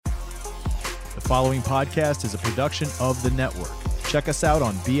The following podcast is a production of the network. Check us out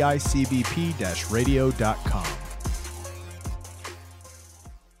on bicbp-radio.com.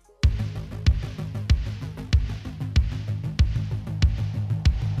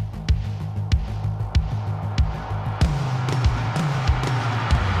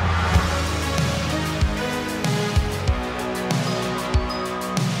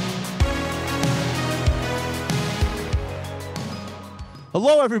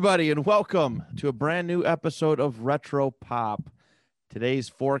 Hello, everybody, and welcome to a brand new episode of Retro Pop. Today's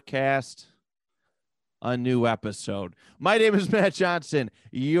forecast, a new episode. My name is Matt Johnson,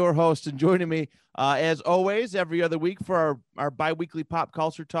 your host, and joining me, as always, every other week for our bi-weekly pop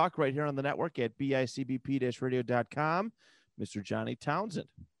culture talk right here on the network at bicbp-radio.com, Mr. Johnny Townsend.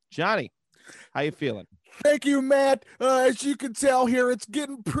 Johnny, how you feeling? Thank you, Matt. As you can tell here, it's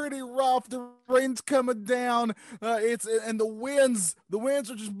getting pretty rough. The rain's coming down. And the winds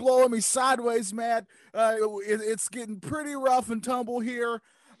are just blowing me sideways, Matt. It's getting pretty rough and tumble here.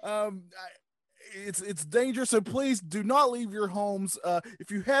 It's dangerous, so please do not leave your homes. If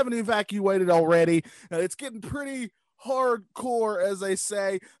you haven't evacuated already, it's getting pretty hardcore, as they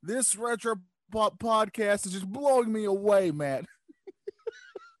say. This Retro Pop podcast is just blowing me away, Matt.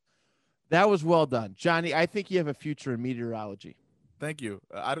 That was well done. Johnny, I think you have a future in meteorology. Thank you.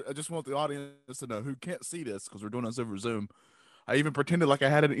 I just want the audience to know who can't see this because we're doing this over Zoom. I even pretended like I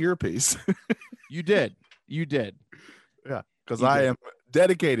had an earpiece. You did. Yeah, because I am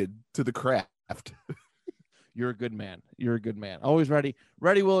dedicated to the craft. You're a good man. Always ready,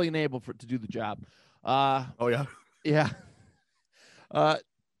 willing, and able to do the job. Oh, yeah. Yeah.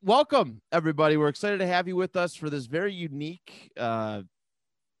 Welcome, everybody. We're excited to have you with us for this very unique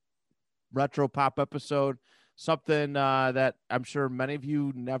Retro Pop episode, something that I'm sure many of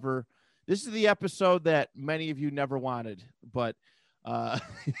you never, this is the episode that many of you never wanted, but but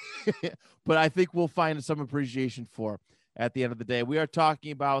I think we'll find some appreciation for at the end of the day. We are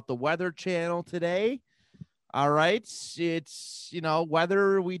talking about the Weather Channel today. All right. It's,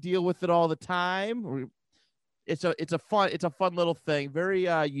 weather, we deal with it all the time. It's a fun little thing, very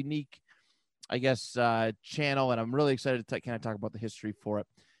unique, I guess, channel. And I'm really excited to kind of talk about the history for it.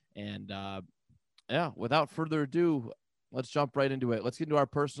 And without further ado, let's jump right into it. Let's get into our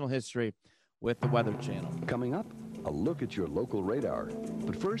personal history with the Weather Channel. Coming up, a look at your local radar.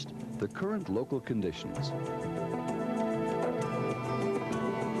 But first, the current local conditions.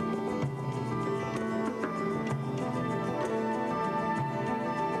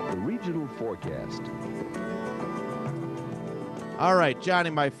 The regional forecast. All right,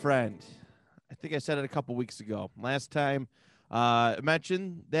 Johnny, my friend. I think I said it a couple weeks ago. Last time, I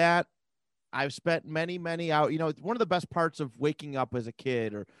mentioned that I've spent many out. One of the best parts of waking up as a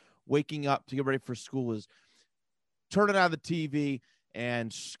kid or waking up to get ready for school is turning on the TV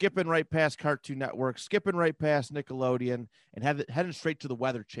and skipping right past Cartoon Network, skipping right past Nickelodeon, and heading straight to the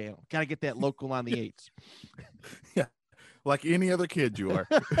Weather Channel. Got to get that local on the 8s. Yeah, like any other kid you are.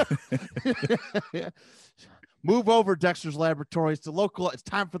 Move over, Dexter's Laboratories, to local. It's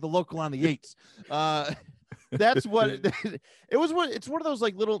time for the local on the 8s. That's what it was. It's one of those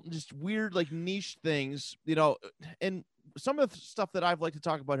like little, just weird, like niche things, and some of the stuff that I've liked to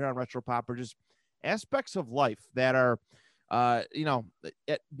talk about here on Retro Pop are just aspects of life that are, at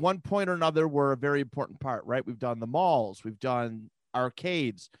one point or another were a very important part, right? We've done the malls, we've done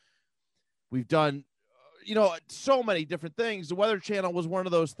arcades, we've done, so many different things. The Weather Channel was one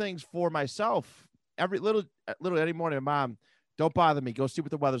of those things for myself. Every little any morning, Mom, don't bother me. Go see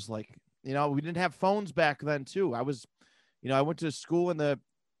what the weather's like. We didn't have phones back then too. I was, I went to school in the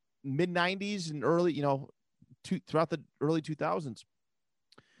mid 90s and early, throughout the early 2000s.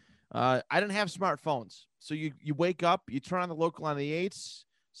 I didn't have smartphones. So you wake up, you turn on the local on the 8s,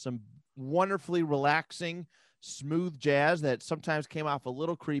 some wonderfully relaxing, smooth jazz that sometimes came off a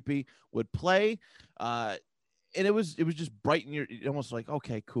little creepy would play. And it was just bright and you're almost like,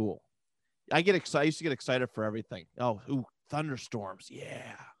 okay, cool. I used to get excited for everything. Oh, thunderstorms.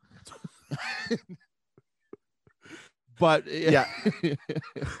 Yeah. But yeah,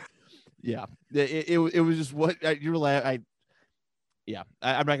 it was just what you're like. I'm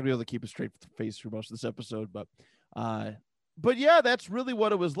not gonna be able to keep a straight face through most of this episode, but yeah, that's really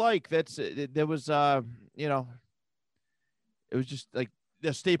what it was like. There was it was just like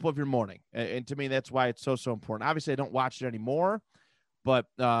the staple of your morning, and to me, that's why it's so important. Obviously, I don't watch it anymore, but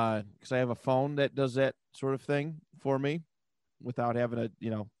because I have a phone that does that sort of thing for me without having to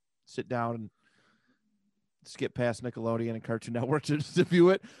sit down and skip past Nickelodeon and Cartoon Network to view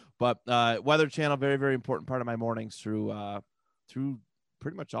it. But Weather Channel, very, very important part of my mornings through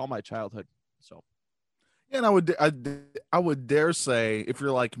pretty much all my childhood. So, and I would dare say, if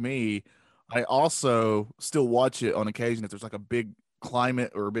you're like me, I also still watch it on occasion if there's like a big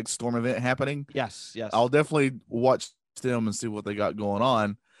climate or a big storm event happening. Yes. I'll definitely watch them and see what they got going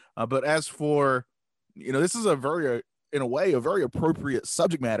on. But as for, this is in a way, a very appropriate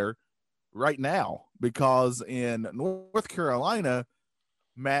subject matter right now, because in North Carolina,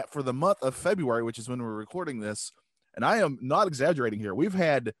 Matt, for the month of February, which is when we're recording this, and I am not exaggerating here, we've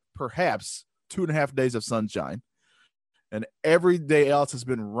had perhaps 2.5 days of sunshine, and every day else has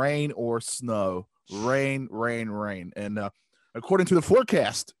been rain or snow. Rain. And according to the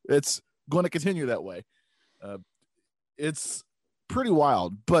forecast, it's going to continue that way. It's pretty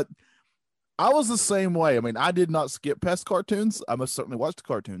wild, but I was the same way. I mean, I did not skip past cartoons. I most certainly watched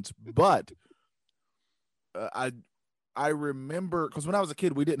cartoons, but I remember, because when I was a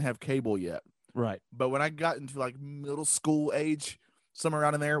kid, we didn't have cable yet. Right. But when I got into like middle school age, somewhere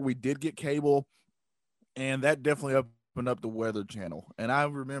around in there, we did get cable, and that definitely opened up the Weather Channel. And I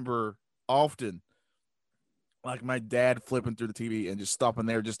remember often, like my dad flipping through the TV and just stopping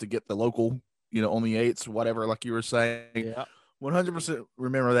there just to get the local, on the 8s, whatever, like you were saying. Yeah. 100%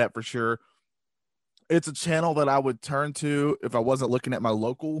 remember that for sure. It's a channel that I would turn to if I wasn't looking at my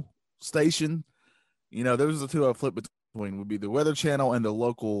local station. Those are the two I flip between, would be the Weather Channel and the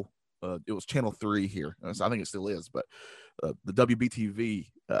local. It was Channel 3 here. So I think it still is, but the WBTV,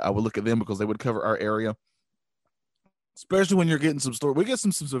 I would look at them because they would cover our area. Especially when you're getting we get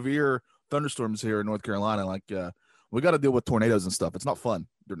some severe thunderstorms here in North Carolina. Like we got to deal with tornadoes and stuff. It's not fun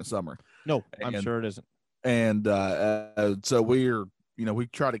during the summer. No, I'm sure it isn't. And so we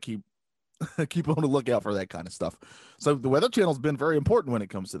try to keep on the lookout for that kind of stuff. So the Weather Channel's been very important when it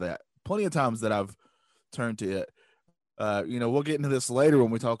comes to that. Plenty of times that I've turned to it. We'll get into this later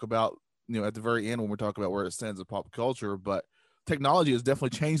when we talk about, at the very end when we talk about where it stands in pop culture, but technology has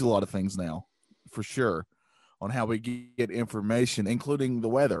definitely changed a lot of things now, for sure, on how we get information, including the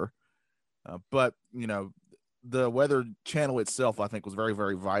weather. But the Weather Channel itself, I think, was very,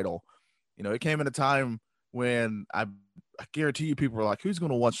 very vital. It came in a time when I guarantee you people were like, who's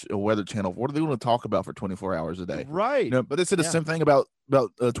going to watch a Weather Channel? What are they going to talk about for 24 hours a day? Right. But they said the same thing about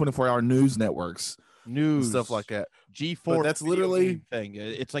 24-hour news networks. News, stuff like that. G4, that's literally thing.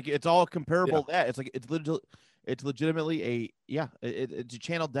 It's like it's all comparable to that. It's like it's legitimately it's a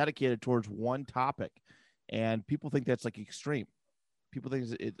channel dedicated towards one topic, and people think that's like extreme. People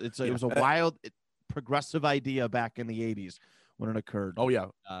think it was a wild, progressive idea back in the 80s when it occurred. Oh yeah,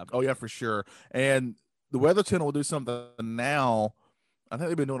 for sure. And the Weather Channel will do something now. I think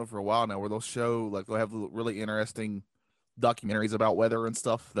they've been doing it for a while now, where they'll have really interesting documentaries about weather and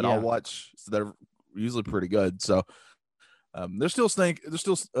stuff that I'll watch. So they're usually pretty good. So they're still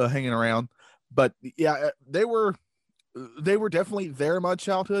hanging around, but yeah, they were definitely there in my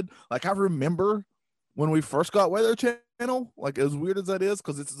childhood. Like I remember when we first got Weather Channel, like as weird as that is,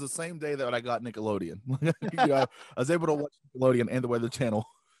 because it's the same day that I got Nickelodeon. I was able to watch Nickelodeon and the Weather Channel.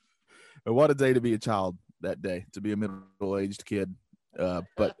 And what a day to be a child that day, to be a middle-aged kid.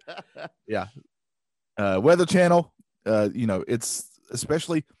 But yeah, Weather Channel, it's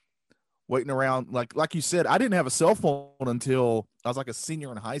especially waiting around, like you said, I didn't have a cell phone until I was like a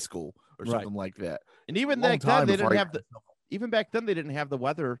senior in high school or something like that. And even back then, they didn't have they didn't have the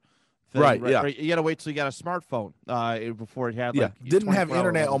weather thing. Right. Yeah. You got to wait till you got a smartphone before it had. Didn't have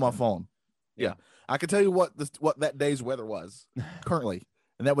internet on my phone. Yeah. I can tell you what that day's weather was currently,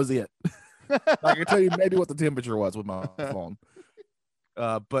 and that was it. I can tell you maybe what the temperature was with my phone.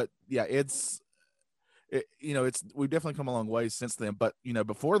 But yeah, we've definitely come a long way since then. But,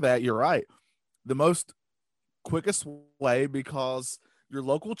 before that, you're right. The most quickest way, because your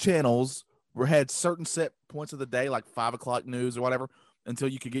local channels had certain set points of the day, like 5 o'clock news or whatever, until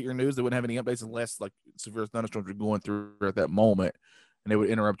you could get your news. They wouldn't have any updates unless like severe thunderstorms were going through at that moment, and they would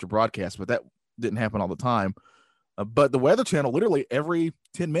interrupt your broadcast. But that didn't happen all the time. But the Weather Channel, literally every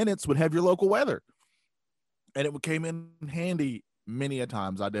 10 minutes, would have your local weather. And it came in handy many a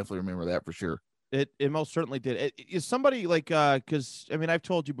times. I definitely remember that for sure. It most certainly did. Is somebody like, because I mean, I've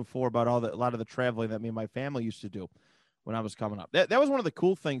told you before about a lot of the traveling that me and my family used to do when I was coming up. That was one of the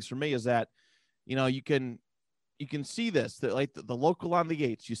cool things for me, is that, you can see this, that like the local on the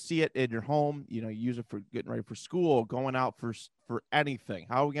 8s, you see it in your home, you use it for getting ready for school, going out for anything.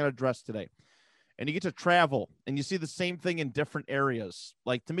 How are we going to dress today? And you get to travel and you see the same thing in different areas.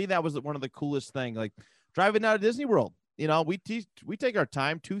 Like, to me, that was one of the coolest thing, like driving out of Disney World. We take our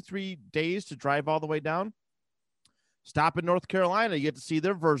time, 2-3 days to drive all the way down. Stop in North Carolina, you get to see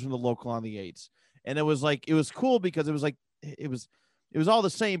their version of the local on the 8s. And it was cool because it was all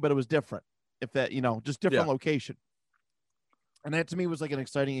the same, but it was different. If that, just different location. And that to me was like an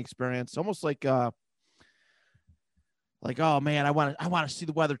exciting experience. Almost like oh man, I want to see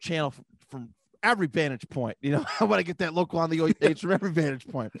the Weather Channel from every vantage point. You know, I want to get that local on the 8s from every vantage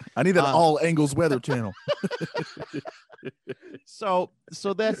point. I need that all angles weather channel. So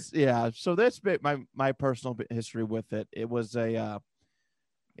that's So that's my personal history with it. It was an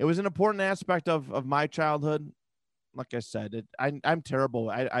important aspect of my childhood. Like I said, I'm terrible.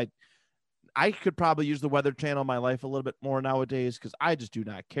 I could probably use the Weather Channel in my life a little bit more nowadays because I just do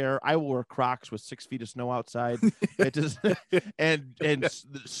not care. I will wear Crocs with 6 feet of snow outside. It just and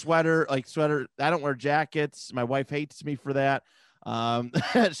sweater. I don't wear jackets. My wife hates me for that.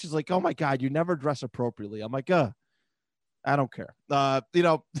 She's like, "Oh my God, you never dress appropriately." I'm like, I don't care.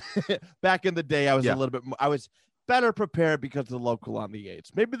 Back in the day, I was a little bit. I was better prepared because of the local on the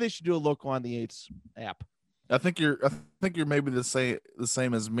 8s. Maybe they should do a local on the 8s app. I think you're maybe the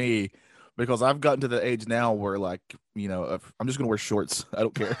same as me. Because I've gotten to the age now where, like, if I'm just gonna wear shorts. I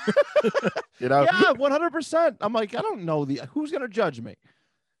don't care. Yeah, 100%. I'm like, I don't know who's gonna judge me.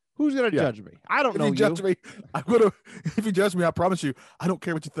 Who's gonna judge me? I don't know. If you judge me, if you judge me, I promise you, I don't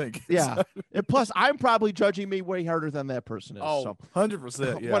care what you think. Yeah. And plus, I'm probably judging me way harder than that person is. Oh,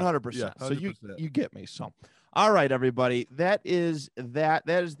 100%. 100%. So you get me. So, all right, everybody. That is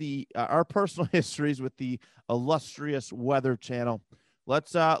the our personal histories with the illustrious Weather Channel.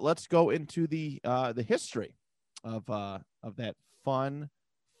 Let's go into the history of that fun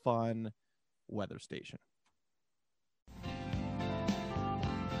weather station.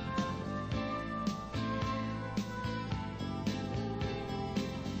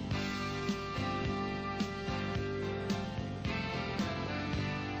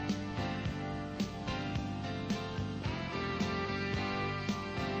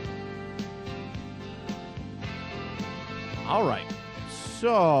 All right.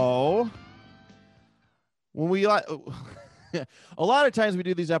 So when we a lot of times we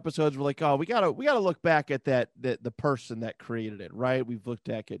do these episodes, we're like, oh, we gotta look back at the person that created it, right? We've looked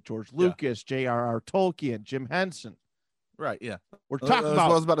back at George Lucas, J.R.R. Tolkien, Jim Henson. Right, yeah. We're talking about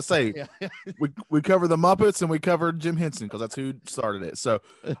what I was about to say. Yeah. we covered the Muppets and we covered Jim Henson because that's who started it. So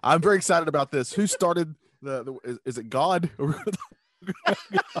I'm very excited about this. Who started is it God?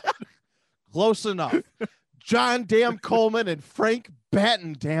 Close enough. John Damn Coleman and Frank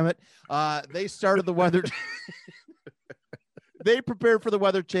Batten, damn it. They started the Weather. They prepared for the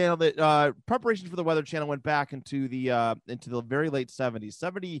Weather Channel. That preparations for the Weather Channel went back into the very late 70s,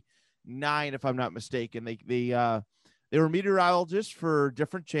 79, if I'm not mistaken. They were meteorologists for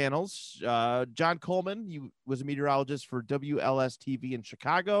different channels. John Coleman, he was a meteorologist for WLS-TV in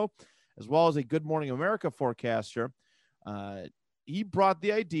Chicago, as well as a Good Morning America forecaster. He brought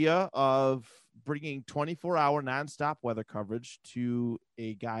the idea of bringing 24-hour nonstop weather coverage to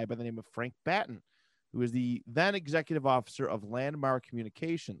a guy by the name of Frank Batten, who is the then executive officer of Landmark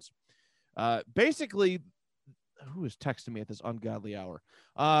Communications. Basically, who is texting me at this ungodly hour?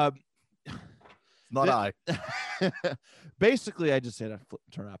 I. Basically, I just said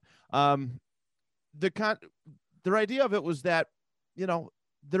turn up. Their idea of it was that,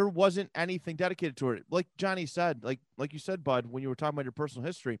 there wasn't anything dedicated to it. Like Johnny said, like you said, Bud, when you were talking about your personal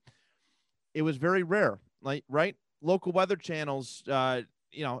history, it was very rare. Like, right? Local weather channels,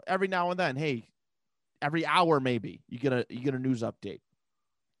 every now and then, hey, every hour maybe you get a news update.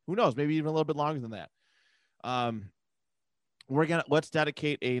 Who knows? Maybe even a little bit longer than that. Let's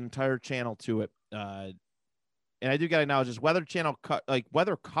dedicate an entire channel to it. And I do got to acknowledge this Weather Channel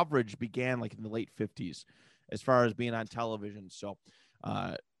weather coverage began like in the late 50s as far as being on television. So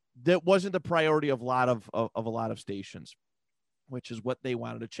that wasn't the priority of a lot of stations, which is what they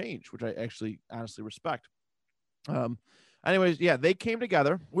wanted to change, which I actually honestly respect. Anyways, yeah, they came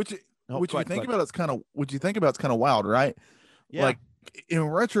together. Which you think about it's kind of wild, right? Yeah. Like in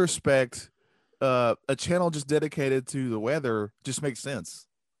retrospect, a channel just dedicated to the weather just makes sense.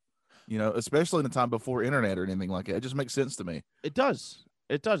 Especially in the time before internet or anything like that. It just makes sense to me. It does.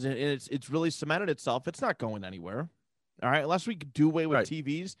 And it's really cemented itself. It's not going anywhere. All right. Unless we do away with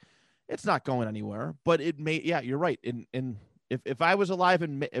TVs, it's not going anywhere. But it may, yeah, you're right. If I was alive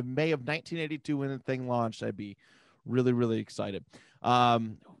in May of 1982 when the thing launched, I'd be really, really excited.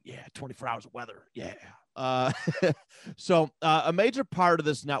 24 hours of weather. Yeah. So a major part of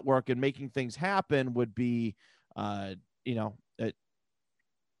this network and making things happen would be,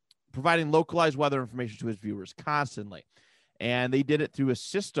 providing localized weather information to his viewers constantly. And they did it through a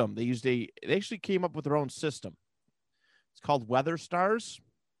system. They actually came up with their own system. It's called Weather Stars,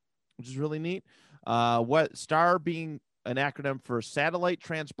 which is really neat. STAR being an acronym for Satellite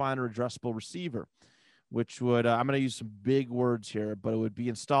Transponder Addressable Receiver, which would, I'm going to use some big words here, but it would be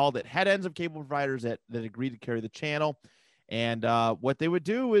installed at head ends of cable providers that agreed to carry the channel. And what they would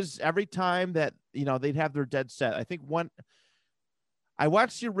do is every time that, they'd have their dead set. I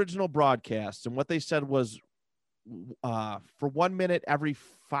watched the original broadcast, and what they said was for 1 minute every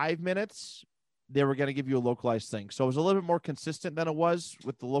 5 minutes, they were going to give you a localized thing. So it was a little bit more consistent than it was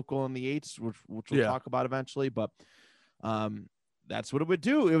with the local and the eights, which we'll talk about eventually. But that's what it would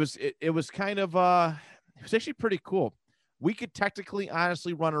do. It was kind of it was actually pretty cool. We could technically,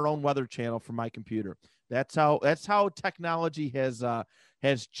 honestly, run our own weather channel from my computer. That's how technology has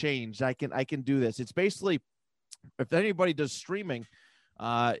changed. I can do this. It's basically, if anybody does streaming,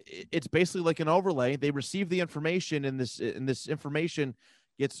 it's basically like an overlay. They receive the information, and this information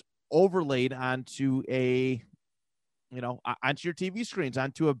gets overlaid onto onto your TV screens,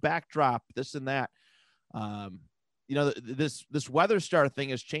 onto a backdrop, this and that. This WeatherStar thing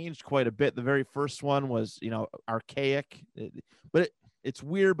has changed quite a bit. The very first one was, archaic, but it's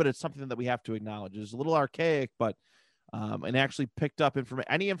weird, but it's something that we have to acknowledge. It's a little archaic, but and actually picked up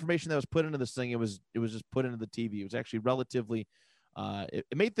any information that was put into this thing. It was just put into the TV. It was actually relatively, it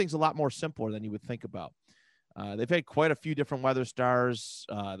made things a lot more simpler than you would think about. They've had quite a few different WeatherStars.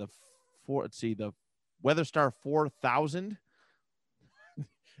 The WeatherStar 4000.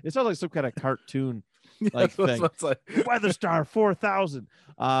 It sounds like some kind of cartoon like thing. Like. WeatherStar 4000.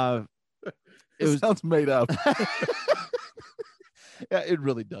 It sounds made up. Yeah, it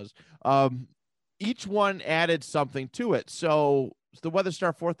really does. Each one added something to it. So the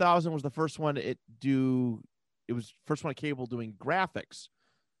WeatherStar 4000 was the first one. It was first one cable doing graphics,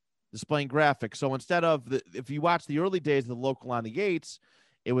 displaying graphics. So instead of if you watch the early days of the local on the 8s,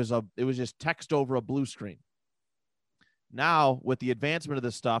 it was just text over a blue screen. Now with the advancement of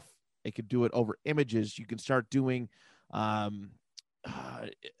this stuff, it could do it over images. You can start doing,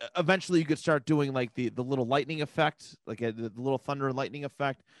 eventually you could start doing like the little lightning effect, like the little thunder and lightning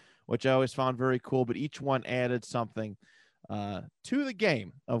effect, which I always found very cool. But each one added something to the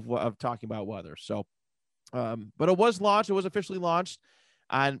game of talking about weather. So, but it was officially launched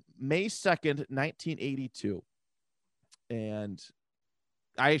on May 2nd, 1982. And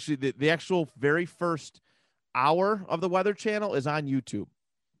I actually, the actual very first hour of the Weather Channel is on YouTube.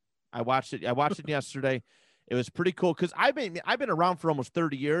 I watched it yesterday. It was pretty cool because I've been around for almost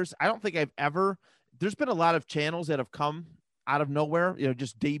 30 years. I don't think there's been a lot of channels that have come out of nowhere,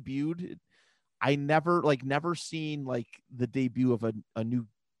 just debuted. I never seen like the debut of a new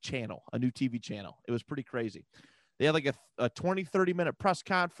channel, a new TV channel. It was pretty crazy. They had like a 20-30 minute press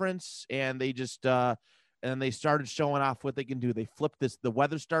conference, and they just and they started showing off what they can do. They flipped the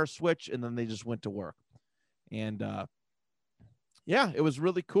WeatherStar switch, and then they just went to work. And yeah, it was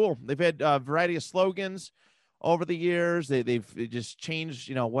really cool. They've had a variety of slogans over the years. They've just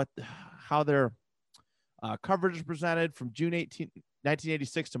changed, how their coverage is presented from June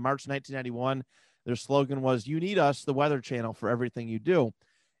 1986 to March 1991. Their slogan was, "You need us, the Weather Channel, for everything you do."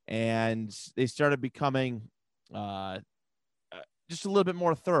 And they started becoming just a little bit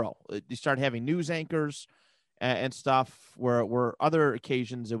more thorough. They started having news anchors and stuff where other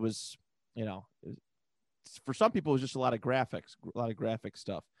occasions it was, for some people, it was just a lot of graphic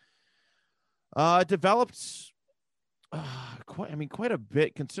stuff. Developed quite a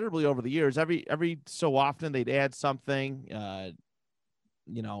bit, considerably over the years. Every so often they'd add something,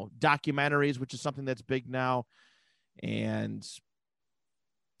 documentaries, which is something that's big now. And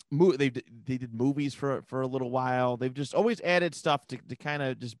they did movies for a little while. They've just always added stuff to kind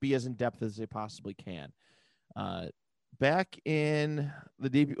of just be as in depth as they possibly can. Back in the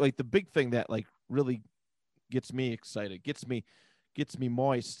debut, like the big thing that like really gets me excited, gets me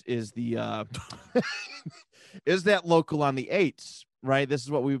moist is the is that local on the 8s, right? This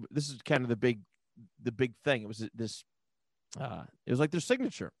is kind of the big thing. It was this it was like their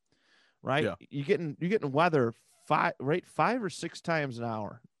signature, right? Yeah. You're getting weather 5 or 6 times an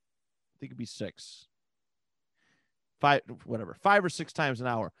hour. I think it'd be 6. 5 or 6 times an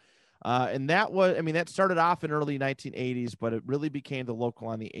hour. And that was, that started off in early 1980s, but it really became the local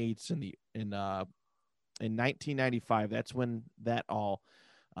on the 8s in 1995. That's when that all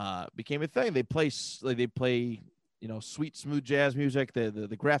became a thing. They play sweet, smooth jazz music. The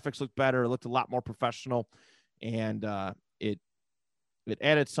graphics looked better. It looked a lot more professional, and it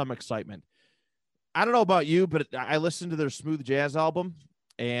added some excitement. I don't know about you, but I listened to their smooth jazz album,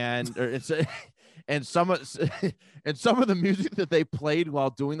 and some of the music that they played while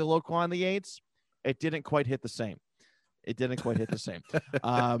doing the local on the 8s, it didn't quite hit the same.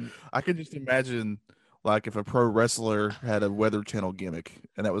 I can just imagine, like, if a pro wrestler had a Weather Channel gimmick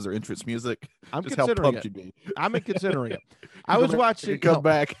and that was their entrance music, I'm just considering how pumped it. you'd be. I'm considering it. I was watching. Come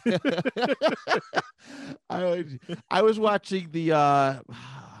back. I was watching the.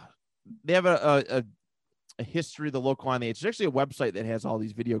 They have a history of the local on the 8s. There's actually a website that has all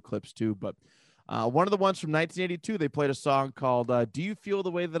these video clips too, but One of the ones from 1982, they played a song called "Do You Feel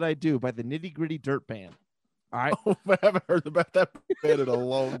the Way That I Do" by the Nitty Gritty Dirt Band. All right. Oh, I haven't heard about that band in a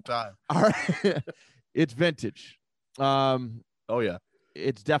long time. All right. It's vintage. Oh yeah.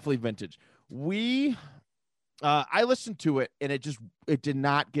 It's definitely vintage. I listened to it and it did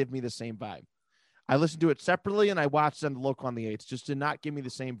not give me the same vibe. I listened to it separately and I watched it on the local on the 8s. Just did not give me the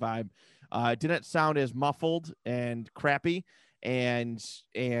same vibe. It didn't sound as muffled and crappy, and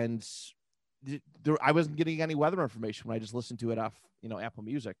I wasn't getting any weather information when I just listened to it off, Apple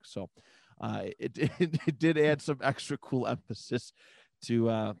Music. So it did add some extra cool emphasis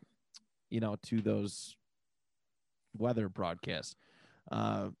to to those weather broadcasts.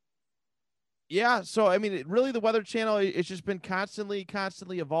 Yeah, so I mean, really, the Weather Channel, it's just been constantly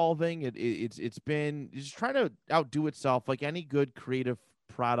evolving. It's been just trying to outdo itself, like any good creative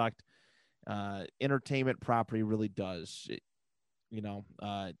product, entertainment property really does.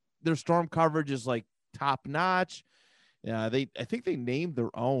 Their storm coverage is like top notch. I think they named their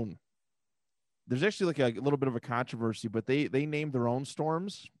own. There's actually like a little bit of a controversy, but they named their own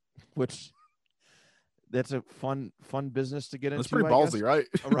storms, which that's a fun business to get into. That's pretty ballsy, right?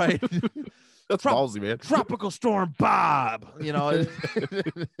 Right. That's ballsy, man. Tropical Storm Bob.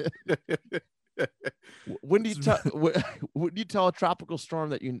 When do you tell a tropical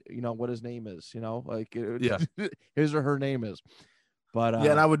storm that you know what his name is? Yeah, his or her name is. But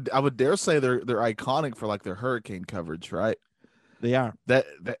yeah, and I would dare say they're iconic for like their hurricane coverage, right? They are that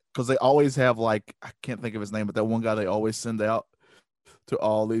because they always have, like, I can't think of his name, but that one guy they always send out to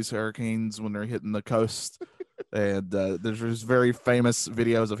all these hurricanes when they're hitting the coast. And there's just very famous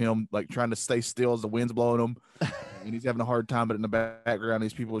videos of him like trying to stay still as the wind's blowing him, and he's having a hard time. But in the background,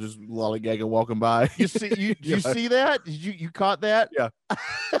 these people are just lollygagging walking by. You see, you see that? You caught that? Yeah,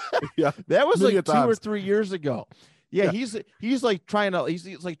 yeah. That was like 2 times. or 3 years ago. Yeah, he's like trying to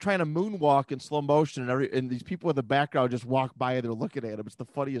moonwalk in slow motion, and these people in the background just walk by and they're looking at him. It's the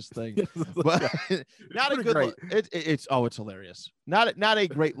funniest thing. But not a good look. It's hilarious. Not a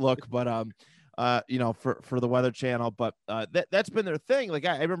great look, but for the Weather Channel, but that's been their thing. Like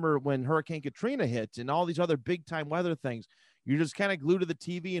I remember when Hurricane Katrina hit and all these other big time weather things, you're just kind of glued to the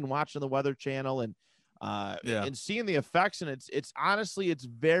TV and watching the Weather Channel and seeing the effects. And it's honestly, it's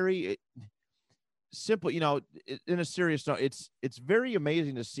very simple, in a serious note, it's very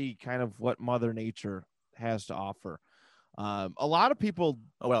amazing to see kind of what Mother Nature has to offer. A lot of people,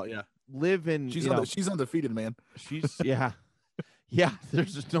 live in, she's undefeated, man. She's yeah,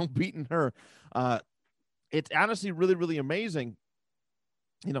 there's just no beating her. It's honestly really, really amazing.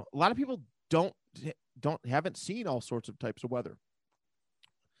 A lot of people haven't seen all sorts of types of weather.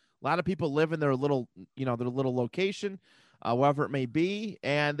 A lot of people live in their little location, wherever it may be,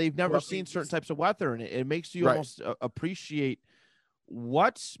 and they've never seen certain types of weather, and it makes you almost appreciate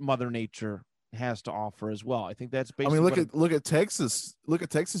what Mother Nature has to offer as well. I think that's basically. I mean, look at Texas. Look at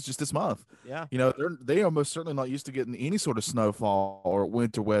Texas just this month. Yeah, they are most certainly not used to getting any sort of snowfall or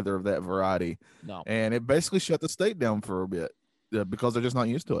winter weather of that variety. No, and it basically shut the state down for a bit because they're just not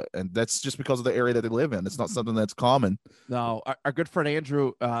used to it, and that's just because of the area that they live in. It's not something that's common. No, our good friend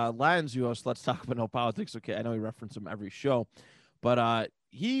Andrew Lyons, who hosts Let's Talk About No Politics. Okay, I know we reference him every show, but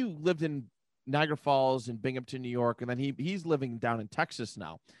he lived in Niagara Falls and Binghamton, New York, and then he's living down in Texas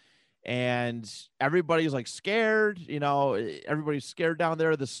now. And everybody's like scared, everybody's scared down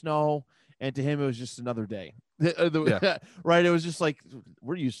there of the snow. And to him, it was just another day. Right. It was just like,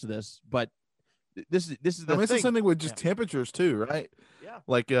 we're used to this, but this is the thing. It's the same thing with just temperatures too, right? Yeah.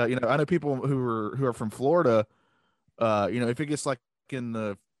 Like, I know people who are from Florida, if it gets like in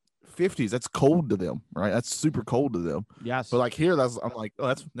the 50s, that's cold to them, right? That's super cold to them. Yes. But like here, I'm like,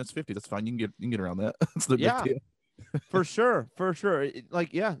 oh, that's 50. That's fine. You can get around that. That's the big deal. For sure.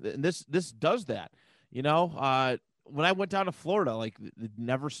 And this does that, when I went down to Florida, like it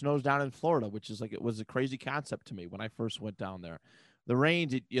never snows down in Florida, which is like, it was a crazy concept to me when I first went down there. The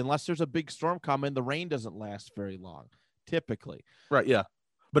rain, unless there's a big storm coming, the rain doesn't last very long, typically. Right. Yeah.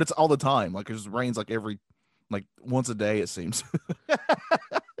 But it's all the time. Like there's rains like once a day, it seems. But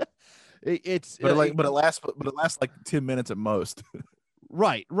it lasts like 10 minutes at most.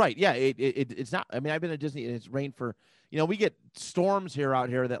 Right. Yeah. It's not. I mean, I've been to Disney and it's rained for. We get storms out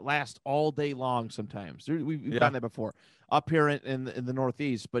here that last all day long. Sometimes we've done that before up here in the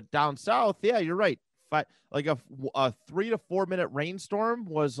Northeast, but down south, yeah, you're right. Like a 3 to 4 minute rainstorm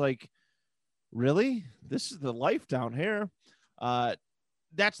was like, really? This is the life down here.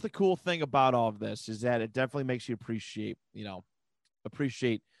 That's the cool thing about all of this, is that it definitely makes you appreciate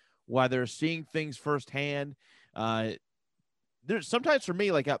weather, seeing things firsthand. There's sometimes for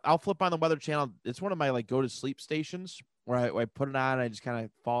me, like I'll flip on the Weather Channel. It's one of my like go to sleep stations. where I put it on and I just kind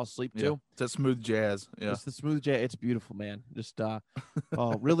of fall asleep Yeah. to. It's that smooth jazz. Yeah. It's the smooth jazz. It's beautiful, man. Just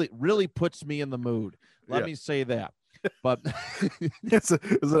really puts me in the mood. Let me say that. But Is it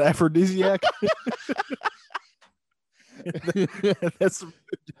aphrodisiac? That's smooth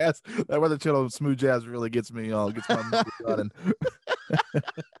jazz. That Weather Channel smooth jazz really gets me gets my mood running.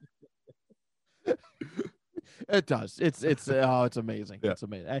 It does. It's amazing. Yeah. It's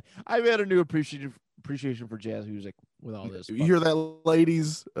amazing. I've had a new appreciation for jazz music with all this. You hear that,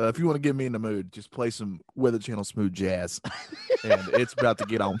 ladies? If you want to get me in the mood, just play some Weather Channel smooth jazz, and it's about to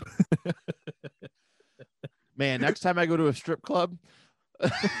get on. Man, next time I go to a strip club.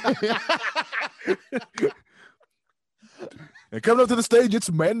 And coming up to the stage, it's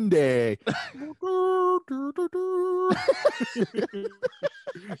Mandy.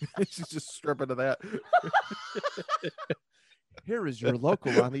 She's just stripping to that. Here is your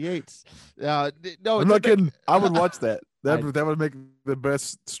local on the 8s. No, I'm not kidding. I would watch that. That would make the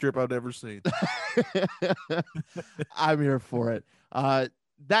best strip I've ever seen. I'm here for it.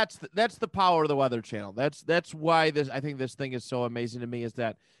 That's the power of the Weather Channel. That's why I think this thing is so amazing to me, is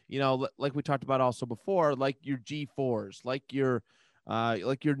that, you know, like we talked about also before, like your G4s, like your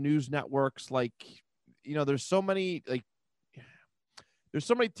news networks, like, you know, there's so many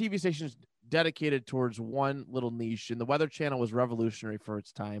TV stations dedicated towards one little niche, and the Weather Channel was revolutionary for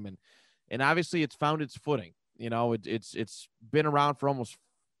its time, and obviously it's found its footing. You know, it's been around for almost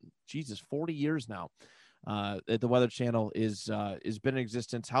 40 years now. The Weather Channel is been in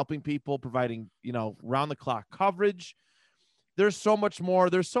existence, helping people, providing, you know, round the clock coverage. There's so much more.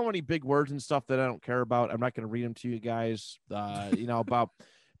 There's so many big words and stuff that I don't care about. I'm not going to read them to you guys. You know, about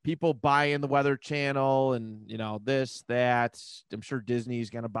people buying the Weather Channel and, you know, this, that. I'm sure Disney's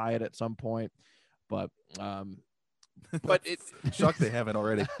going to buy it at some point, but it Shocked they haven't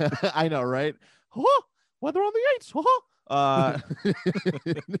already. I know, right? Weather on the 8s.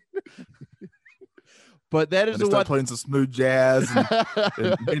 But that is the start playing some smooth jazz,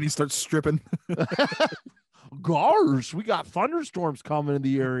 and he starts stripping. Gosh, we got thunderstorms coming in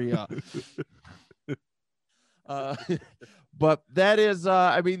the area. But that is,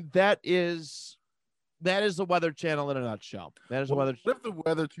 I mean, that is the Weather Channel in a nutshell. That is the Weather. What if the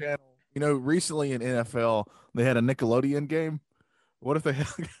Weather Channel, you know, recently in NFL they had a Nickelodeon game. What if they had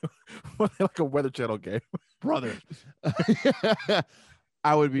like a Weather Channel game? Brother,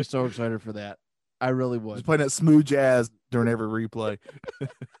 I would be so excited for that. I really would. Just playing that smooth jazz during every replay.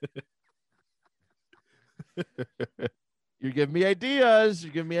 You're giving me ideas.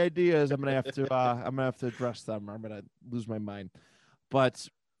 I'm gonna have to address them, or I'm gonna lose my mind. But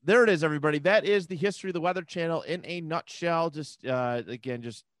there it is, everybody. That is the history of the Weather Channel in a nutshell. Just again,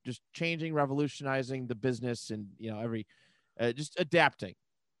 just changing, revolutionizing the business, and, you know, just adapting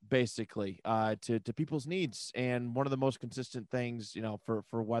basically to people's needs. And one of the most consistent things, you know, for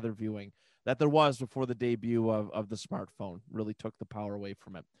weather viewing that there was before the debut of the smartphone really took the power away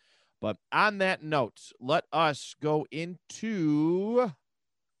from it. But on that note, let us go into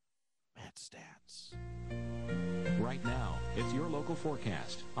Mad Stats. Right now, it's your local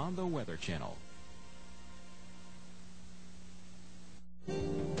forecast on the Weather Channel.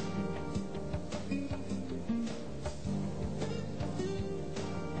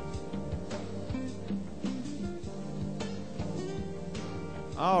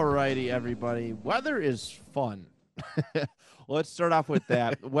 All righty, everybody. Weather is fun. Let's start off with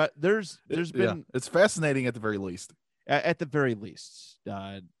that. There's been, it's fascinating at the very least. At the very least.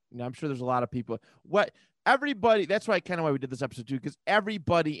 I'm sure there's a lot of people. Everybody. That's why we did this episode too, because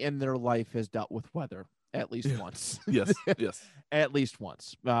everybody in their life has dealt with weather at least once. Yes. At least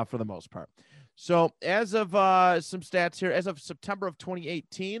once, for the most part. So, as of some stats here, as of September of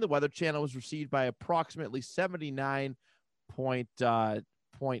 2018, the Weather Channel was received by approximately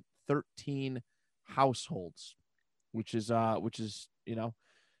 79.13 households, which is you know,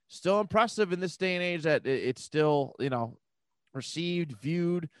 still impressive in this day and age that it's still, you know, received,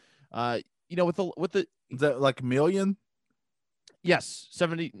 viewed. You know, with the Is that like million? Yes,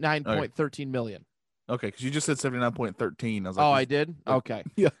 79.13 million. Okay, because you just said 79.13. I was like, I did. Okay.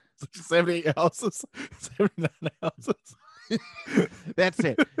 Yeah, 78 houses, 79 houses. That's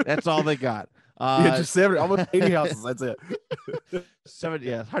it. That's all they got. Yeah, just 70, almost 80 houses. That's it. 70.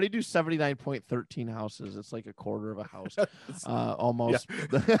 Yeah. How do you do 79.13 houses? It's like a quarter of a house. Almost.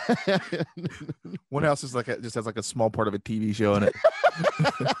 Yeah. One house is just has like a small part of a TV show in it.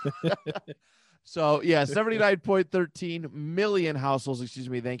 So yeah, 79.13 million households. Excuse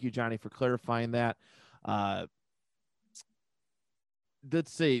me. Thank you, Johnny, for clarifying that.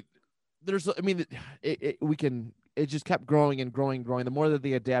 Let's see. It just kept growing and growing. The more that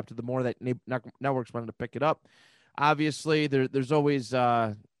they adapted, the more that networks wanted to pick it up. obviously there's always,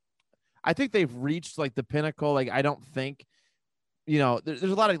 I think they've reached like the pinnacle. Like, I don't think, there's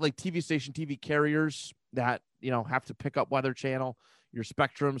a lot of like TV carriers that, have to pick up Weather Channel, your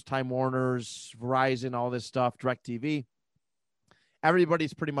Spectrums, Time Warners, Verizon, all this stuff, DirecTV.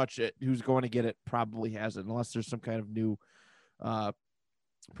 Everybody's pretty much it who's going to get it probably has it, unless there's some kind of new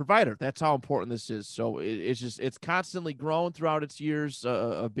provider. That's how important this is. So it's constantly grown throughout its years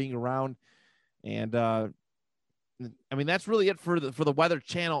of being around. And that's really it for the Weather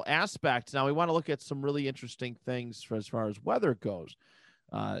Channel aspect. Now we want to look at some really interesting things as far as weather goes.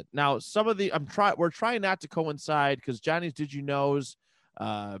 Now some of we're trying not to coincide, because Johnny's Did You Knows,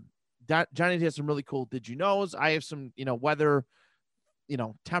 Johnny has some really cool Did You Knows. I have some, weather,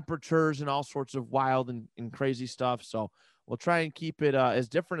 temperatures and all sorts of wild and crazy stuff. So we'll try and keep it as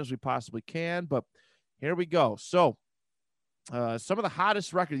different as we possibly can, but here we go. So some of the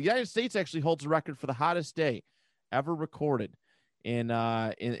hottest records. The United States actually holds a record for the hottest day ever recorded in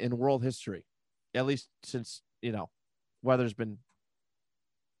world history, at least since, weather's been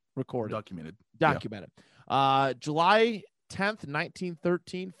recorded. Documented. Yeah. July 10th,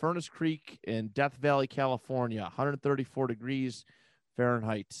 1913, Furnace Creek in Death Valley, California, 134 degrees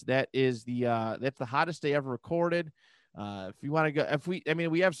Fahrenheit. That is that's the hottest day ever recorded. If you want to go,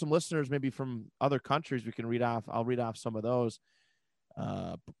 we have some listeners maybe from other countries we can read off. I'll read off some of those.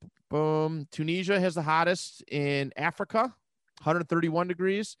 Boom. Tunisia has the hottest in Africa, 131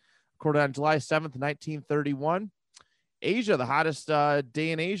 degrees, recorded on July 7th, 1931. Asia, the hottest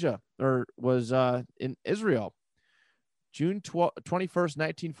day in Asia was in Israel, June 21st,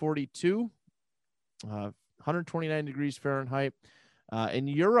 1942, 129 degrees Fahrenheit. In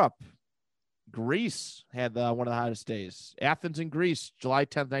Europe, Greece had one of the hottest days. Athens in Greece, July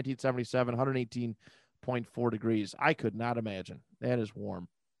 10th, 1977, 118.4 degrees. I could not imagine. That is warm.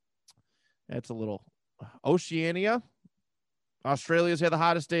 That's a little. Oceania, Australia's had the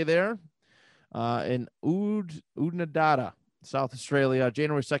hottest day there. In Oodnadatta, South Australia,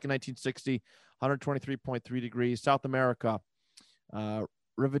 January 2nd, 1960, 123.3 degrees. South America,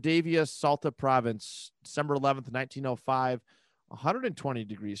 Rivadavia, Salta Province, December 11th, 1905, 120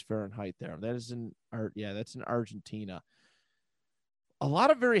 degrees Fahrenheit there. That is that's in Argentina. A lot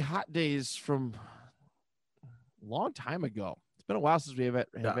of very hot days from a long time ago. It's been a while since we have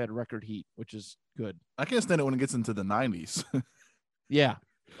had record heat, which is good. I can't stand it when it gets into the 90s. Yeah.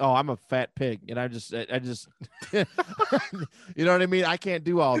 Oh, I'm a fat pig, and I just, you know what I mean? I can't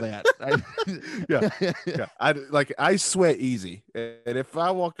do all that. Yeah. I sweat easy, and if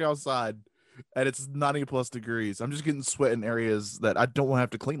I walk outside and it's 90 plus degrees, I'm just getting sweat in areas that I don't want to have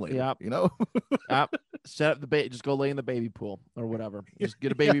to clean later. Yep. Yep. Set up just go lay in the baby pool or whatever. Just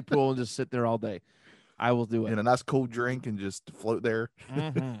get a baby pool and just sit there all day. I will do it. And a nice cold drink and just float there.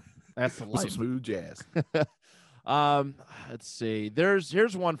 Mm-hmm. That's the with some life. smooth jazz. Let's see.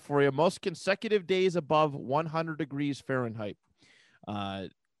 Here's one for you. Most consecutive days above 100 degrees Fahrenheit.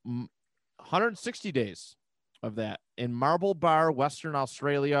 160 days of that in Marble Bar, Western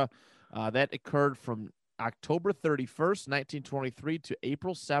Australia. That occurred from October 31st, 1923 to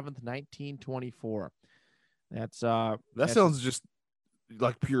April 7th, 1924. That sounds just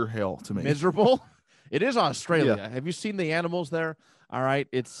like pure hell to me. Miserable. It is Australia. Yeah. Have you seen the animals there? All right.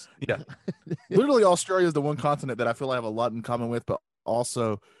 It's Literally Australia is the one continent that I feel I have a lot in common with, but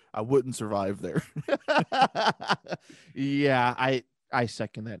also I wouldn't survive there. Yeah, I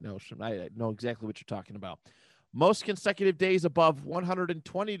second that notion. I know exactly what you're talking about. Most consecutive days above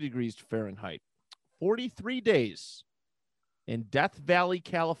 120 degrees Fahrenheit. 43 days in Death Valley,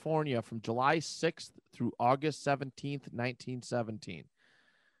 California from July 6th through August 17th, 1917.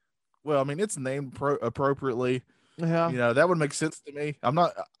 Well, I mean, it's named appropriately. Yeah. That would make sense to me. I'm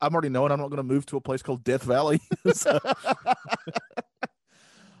already knowing I'm not going to move to a place called Death Valley.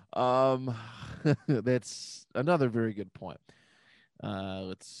 That's another very good point.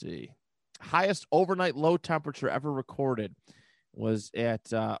 Let's see. Highest overnight low temperature ever recorded was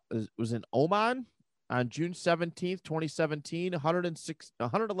in Oman on June 17th, 2017,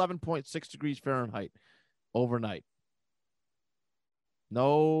 111.6 degrees Fahrenheit overnight.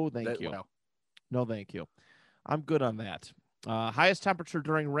 No, thank you. Wow. No, thank you. I'm good on that. Highest temperature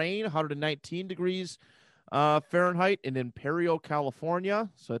during rain, 119 degrees Fahrenheit in Imperial, California.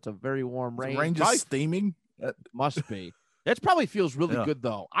 So it's a very warm rain. Is the rain just steaming? Must be. That probably feels really good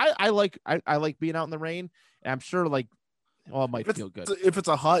though. I like being out in the rain. And I'm sure it might feel good. If it's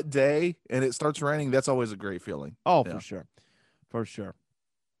a hot day and it starts raining, that's always a great feeling. Oh, yeah. For sure.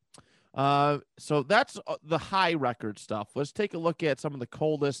 So that's the high record stuff. Let's take a look at some of the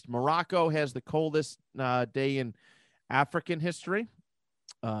coldest. Morocco has the coldest day in African history.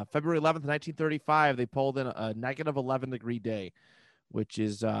 February 11th, 1935, they pulled in a negative 11-degree day, which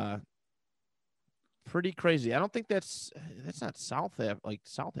is pretty crazy. I don't think that's not South Africa,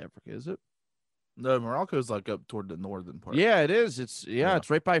 is it? No, Morocco's like up toward the northern part. Yeah, it is. It's Yeah. it's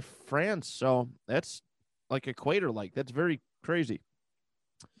right by France, so that's like equator like. That's very crazy.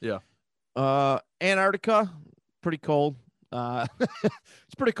 Yeah. Antarctica, pretty cold.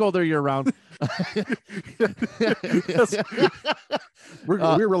 It's pretty cold there year round.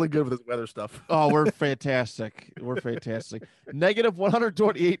 We're really good with this weather stuff. Oh, we're fantastic. We're fantastic. Negative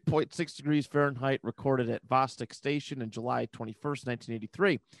 128.6 degrees Fahrenheit recorded at Vostok Station in July 21st,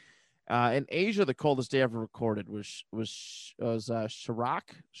 1983. In Asia, the coldest day ever recorded was Sharak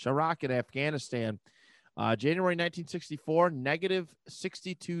in Afghanistan. January 1964, negative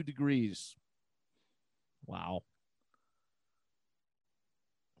 62 degrees. Wow.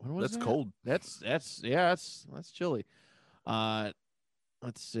 When was That's that? cold. That's chilly. Let's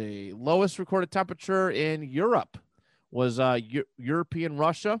see. Lowest recorded temperature in Europe was European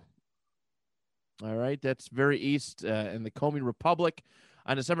Russia. All right, that's very east in the Komi Republic.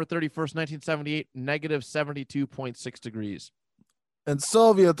 On December 31st, 1978, negative 72.6 degrees. In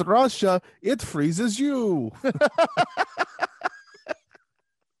Soviet Russia, it freezes you.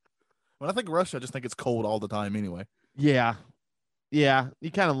 When I think Russia, I just think it's cold all the time anyway. Yeah.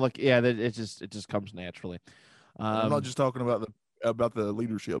 You kind of look. Yeah, it just comes naturally. I'm not just talking about the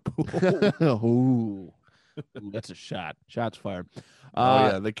leadership. Ooh, that's a shot. Shots fired. Oh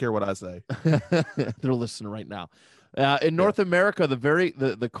yeah, they care what I say. They're listening right now. In North America,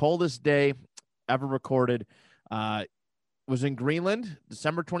 the coldest day ever recorded was in Greenland,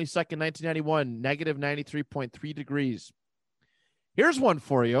 December 22nd, 1991, negative 93.3 degrees. Here's one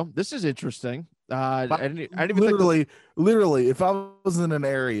for you. This is interesting. I didn't even literally, if I was in an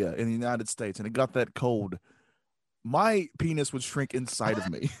area in the United States and it got that cold, my penis would shrink inside of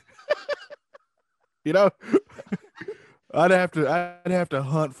me. You know, I'd have to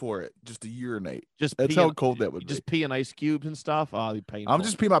hunt for it just to urinate. That's how cold that would be. Just pee in ice cubes and stuff. Oh, it'd be painful. I'm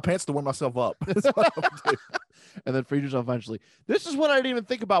just peeing my pants to warm myself up. That's what I would do. And then freeze yourself eventually. This is what I didn't even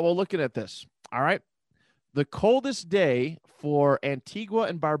think about while looking at this. All right. The coldest day for Antigua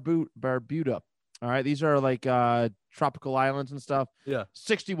and Barbuda. All right. These are like tropical islands and stuff. Yeah.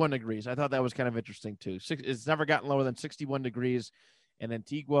 61 degrees. I thought that was kind of interesting too. It's never gotten lower than 61 degrees in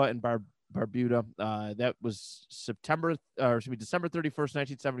Antigua and Barbuda. That was December 31st,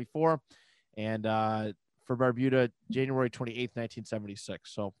 1974. And for Barbuda, January 28th,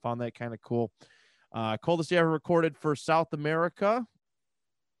 1976. So found that kind of cool. Coldest day ever recorded for South America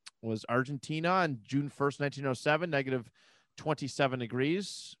was Argentina on June 1st, 1907, negative 27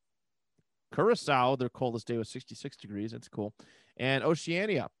 degrees. Curacao, their coldest day was 66 degrees. That's cool. And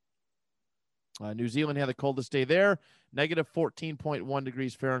Oceania, New Zealand had the coldest day there, negative 14.1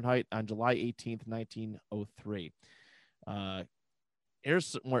 degrees Fahrenheit on July 18th, 1903.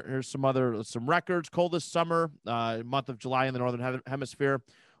 Here's some records. Coldest summer month of July in the Northern Hemisphere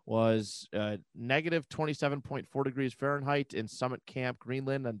was negative 27.4 degrees Fahrenheit in Summit Camp,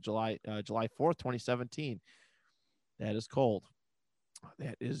 Greenland on July 4th, 2017. That is cold.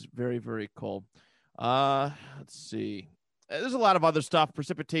 That is very, very cold. Let's see. There's a lot of other stuff.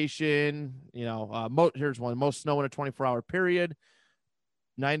 Precipitation, here's one. Most snow in a 24-hour period.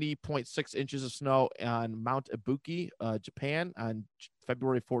 90.6 inches of snow on Mount Ibuki, Japan on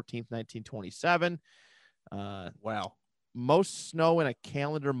February 14th, 1927. Wow. Most snow in a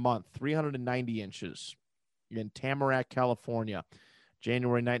calendar month, 390 inches in Tamarack, California,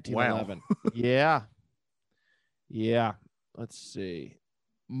 January 1911. Wow. Yeah. Let's see.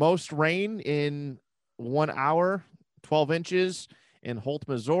 Most rain in 1 hour, 12 inches in Holt,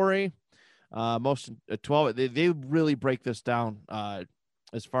 Missouri. Most 12. They really break this down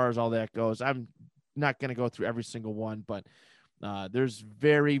as far as all that goes. I'm not going to go through every single one, but there's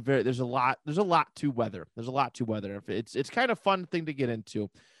there's a lot to weather. There's a lot to weather. It's kind of fun thing to get into.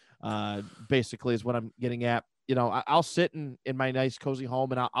 Basically is what I'm getting at. I'll sit in my nice cozy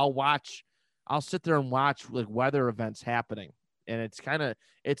home and I'll sit there and watch like weather events happening. And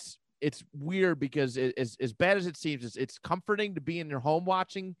it's weird because as bad as it seems, it's comforting to be in your home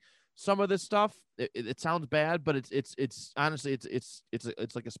watching some of this stuff. It sounds bad, but it's honestly it's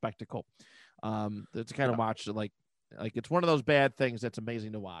like a spectacle. To kind of watch like it's one of those bad things that's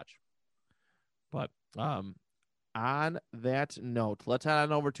amazing to watch. But on that note, let's head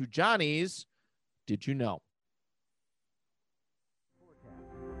on over to Johnny's Did You Know?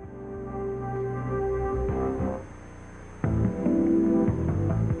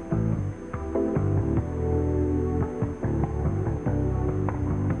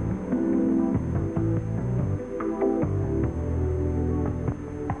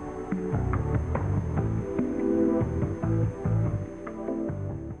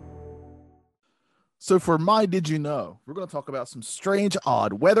 So for my Did You Know, we're going to talk about some strange,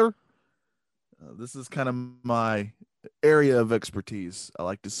 odd weather. This is kind of my area of expertise, I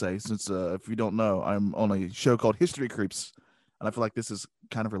like to say, since if you don't know, I'm on a show called History Creeps, and I feel like this is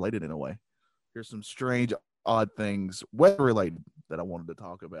kind of related in a way. Here's some strange, odd things, weather-related, that I wanted to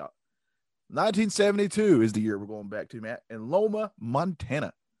talk about. 1972 is the year we're going back to, Matt, in Loma,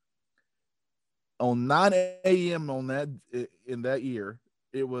 Montana. On 9 a.m. in that year,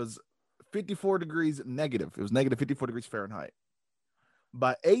 it was 54 degrees negative. It was negative 54 degrees Fahrenheit.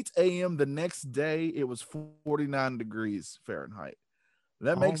 By 8 a.m. the next day, it was 49 degrees Fahrenheit.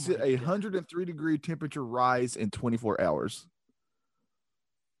 That makes it a 103 degree temperature rise in 24 hours.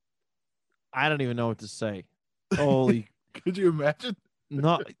 I don't even know what to say. Holy. Could you imagine?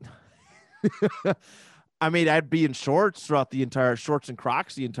 No. I mean, I'd be in shorts throughout the entire shorts and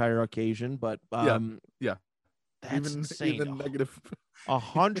Crocs the entire occasion, but yeah. That's insane. Even negative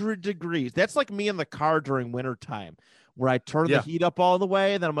 100 degrees. That's like me in the car during winter time, where I turn the heat up all the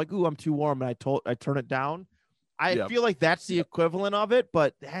way, and then I'm like, "Ooh, I'm too warm," and I turn it down. I feel like that's the equivalent of it,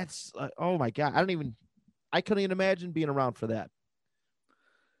 but that's oh my god, I couldn't even imagine being around for that.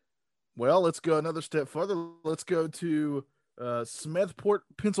 Well, let's go another step further. Let's go to Smethport,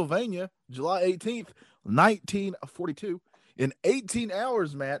 Pennsylvania, July 18th, 1942. In 18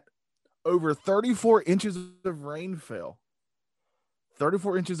 hours, Matt, over 34 inches of rain fell.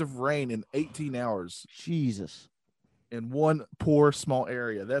 34 inches of rain in 18 hours. Jesus. In one poor small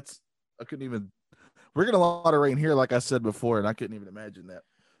area. We're getting a lot of rain here, like I said before, and I couldn't even imagine that.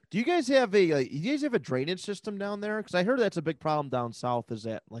 Do you guys have a drainage system down there? Because I heard that's a big problem down south. Is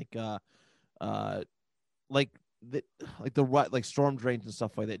that like storm drains and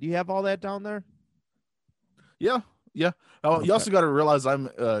stuff like that? Do you have all that down there? Yeah. Oh, you also got to realize I'm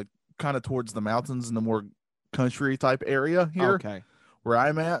kind of towards the mountains in the more country type area here. Okay. Where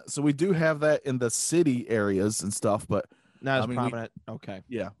I'm at, so we do have that in the city areas and stuff, but not as prominent. Okay.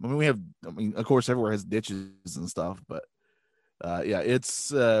 Yeah, of course, everywhere has ditches and stuff, but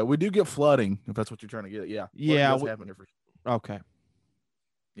it's we do get flooding if that's what you're trying to get. Yeah, yeah, okay.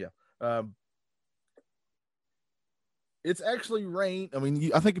 Yeah, it's actually rain. I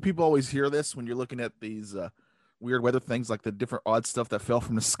mean, I think people always hear this when you're looking at these weird weather things, like the different odd stuff that fell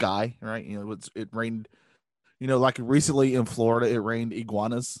from the sky, right? It rained. Like recently in Florida, it rained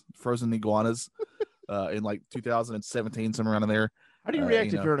frozen iguanas, in like 2017, somewhere around there. How do you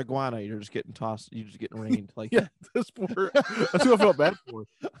react if you're an iguana? You're just getting tossed. You're just getting rained. Like that's who I felt bad for.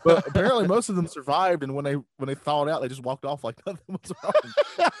 But apparently, most of them survived, and when they thawed out, they just walked off like nothing was wrong,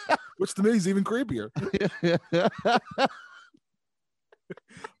 which to me is even creepier.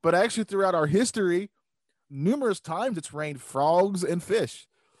 But actually, throughout our history, numerous times it's rained frogs and fish.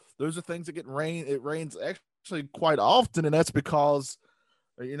 Those are things that get rain. It rains actually quite often, and that's because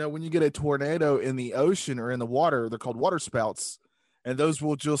when you get a tornado in the ocean or in the water, they're called water spouts, and those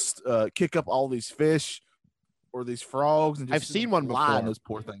will just kick up all these fish or these frogs. And I've seen one before. Those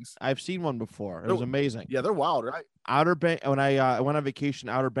poor things. I've seen one before. It was amazing. Yeah, they're wild, right? Outer Bank. When I went on vacation,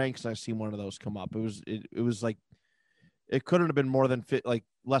 Outer Banks, I seen one of those come up. It was like it couldn't have been more than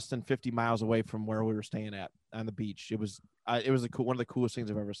less than 50 miles away from where we were staying at on the beach. It was one of the coolest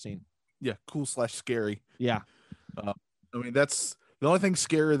things I've ever seen. Yeah, cool/scary. Yeah. That's the only thing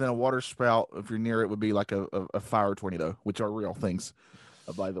scarier than a water spout, if you're near it, would be like a fire tornado, which are real things,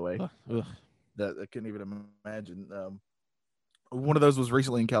 by the way. That I couldn't even imagine. One of those was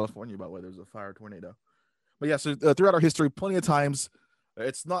recently in California, by the way. There's a fire tornado. But yeah, so throughout our history, plenty of times,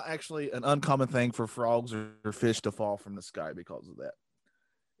 it's not actually an uncommon thing for frogs or fish to fall from the sky because of that.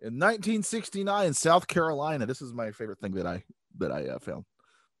 In 1969, South Carolina, this is my favorite thing that I found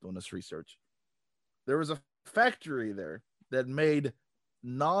doing this research. There was a factory there that made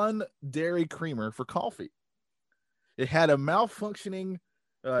non-dairy creamer for coffee. It had a malfunctioning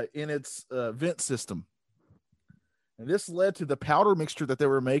in its vent system, and this led to the powder mixture that they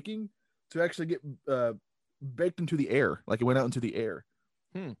were making to actually get baked into the air, like it went out into the air.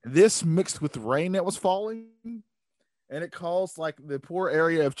 This mixed with the rain that was falling, and it caused like the poor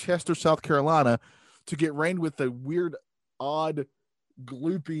area of Chester, South Carolina, to get rained with a weird, odd,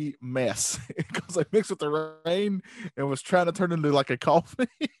 gloopy mess because I mixed with the rain and was trying to turn into like a coffee.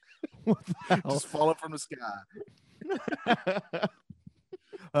 Just falling from the sky.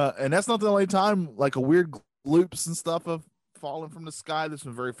 And that's not the only time like a weird gloops and stuff have fallen from the sky. There's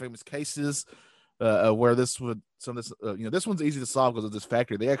some very famous cases where this one's easy to solve because of this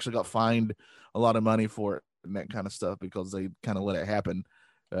factory. They actually got fined a lot of money for it and that kind of stuff because they kind of let it happen,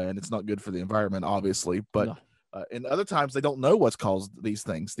 and it's not good for the environment, obviously. But No. And other times they don't know what's caused these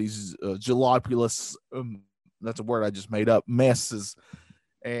things. These jalopulous, that's a word I just made up, messes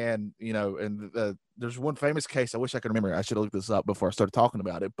And there's one famous case. I wish I could remember. I should have looked this up before I started talking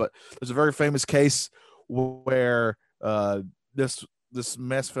about it. But there's a very famous case where this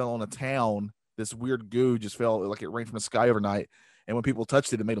mess fell on a town. This weird goo just fell, like it rained from the sky overnight, and when people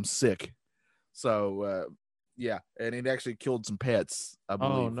touched it, it made them sick. So yeah, and it actually killed some pets, I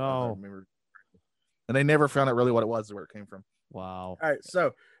believe. Oh no! I remember. And they never found out really what it was or where it came from. Wow. All right,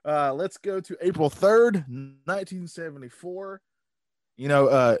 so let's go to April 3rd, 1974.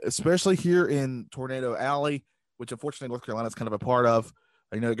 Especially here in Tornado Alley, which unfortunately North Carolina is kind of a part of.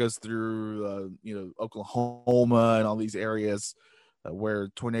 It goes through, Oklahoma and all these areas where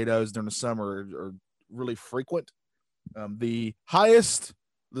tornadoes during the summer are really frequent. The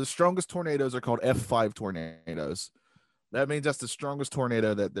strongest tornadoes are called F5 tornadoes. That means that's the strongest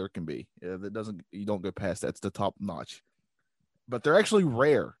tornado that there can be. You don't go past that. It's the top notch. But they're actually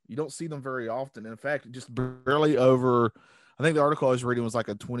rare. You don't see them very often. In fact, just barely over, I think the article I was reading was like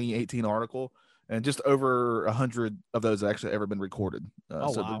a 2018 article, and just over 100 of those have actually ever been recorded.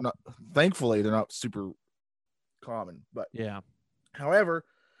 So wow. Thankfully, they're not super common. But yeah. However,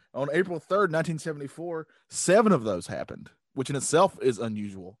 on April 3rd, 1974, 7 of those happened, which in itself is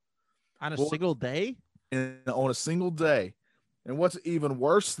unusual. On a single day? On a single day. And what's even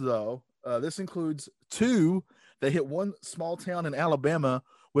worse, though, this includes 2 that hit one small town in Alabama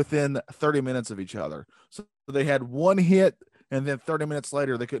within 30 minutes of each other. So they had one hit, and then 30 minutes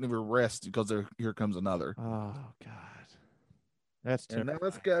later, they couldn't even rest because here comes another. Oh, God. That's terrible. And now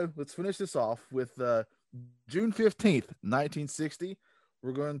let's go. Let's finish this off with June 15th, 1960.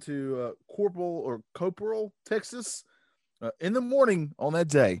 We're going to Corporal, Texas, in the morning on that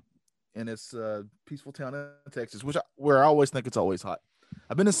day. And it's a peaceful town in Texas, where I always think it's always hot.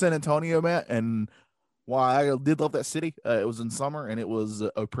 I've been to San Antonio, Matt, and while I did love that city, it was in summer and it was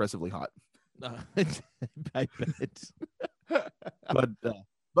oppressively hot. I bet.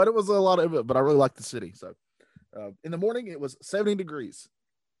 But it was a lot of it. But I really liked the city. So in the morning, it was 70 degrees.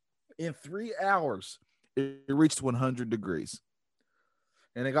 In 3 hours, it reached 100 degrees.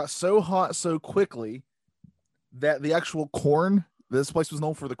 And it got so hot so quickly that the actual corn, this place was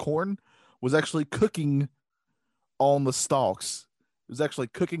known for the corn, was actually cooking on the stalks. It was actually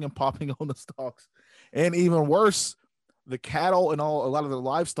cooking and popping on the stalks. And even worse, the cattle and a lot of the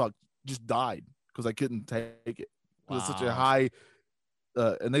livestock just died because they couldn't take it. Wow. It was such a high,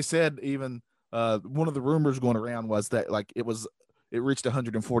 and they said even one of the rumors going around was that like it reached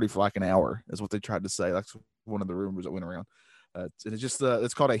 140 for like an hour is what they tried to say. That's one of the rumors that went around. And it's just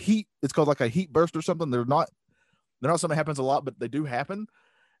it's called like a heat burst or something. They're not something that happens a lot, but they do happen.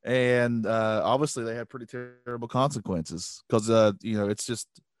 And obviously they have pretty terrible consequences because it's just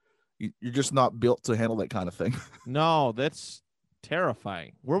you're just not built to handle that kind of thing. No, that's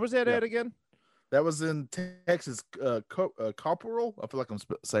terrifying. Where was that at again? That was in Texas. Corporal. I feel like I'm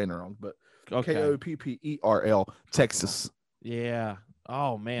saying it wrong, but okay. Kopperl, Texas. Yeah.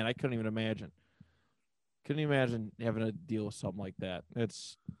 Oh man, I couldn't even imagine. Couldn't imagine having to deal with something like that.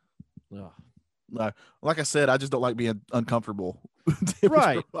 It's. No, like I said, I just don't like being uncomfortable.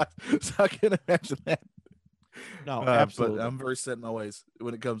 Right. So I can't imagine that. No, absolutely. But I'm very set in my ways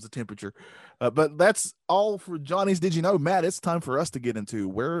when it comes to temperature. But that's all for Johnny's Did You Know? Matt, it's time for us to get into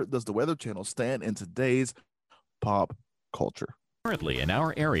where does the Weather Channel stand in today's pop culture. Currently in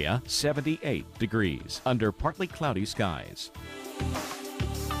our area, 78 degrees under partly cloudy skies.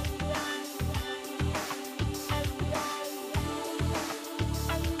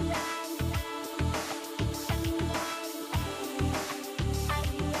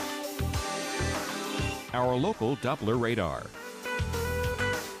 Our local Doppler radar.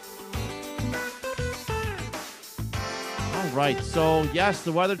 All right. So yes,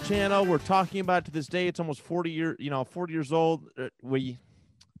 the Weather Channel. We're talking about to this day. It's almost 40 years old. We're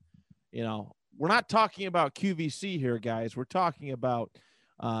not talking about QVC here, guys. We're talking about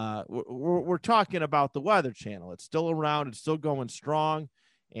we're talking about the Weather Channel. It's still around. It's still going strong,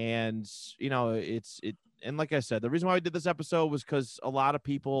 and And like I said, the reason why we did this episode was because a lot of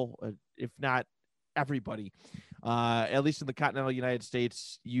people, if not everybody, at least in the continental United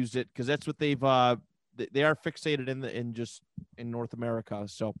States, used it because that's what they are fixated in North America.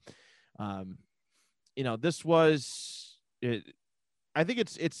 So, this was it. I think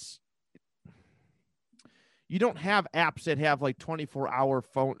it's you don't have apps that have like 24-hour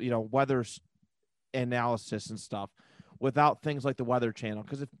phone, weather analysis and stuff without things like the Weather Channel.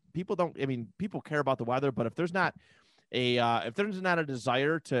 Because if people people care about the weather, but if there's not a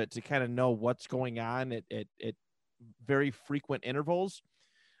desire to kind of know what's going on at very frequent intervals,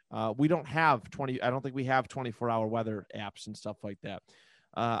 we don't have I don't think we have 24-hour weather apps and stuff like that.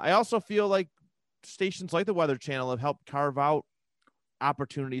 I also feel like stations like the Weather Channel have helped carve out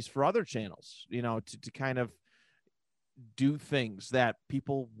opportunities for other channels, to kind of do things that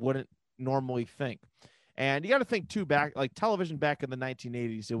people wouldn't normally think. And you got to think too, back like television back in the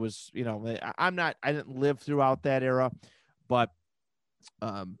 1980s, it was, I didn't live throughout that era, but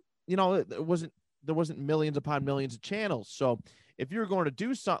there wasn't millions upon millions of channels. So if you're going to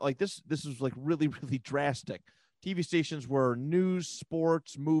do something like this was like really, really drastic. TV stations were news,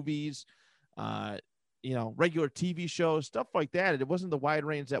 sports, movies, regular TV shows, stuff like that. It wasn't the wide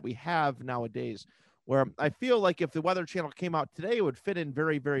range that we have nowadays, where I feel like if the Weather Channel came out today, it would fit in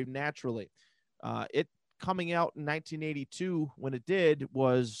very, very naturally. It coming out in 1982 when it did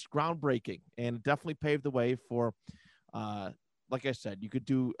was groundbreaking, and it definitely paved the way for, like I said, you could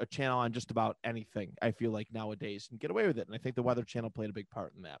do a channel on just about anything, I feel like, nowadays, and get away with it. And I think the Weather Channel played a big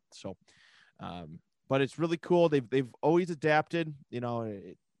part in that. So, but it's really cool. They've always adapted,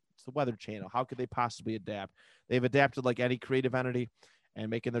 it's the Weather Channel. How could they possibly adapt? They've adapted like any creative entity and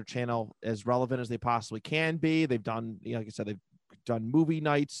making their channel as relevant as they possibly can be. They've done, like I said, they've done movie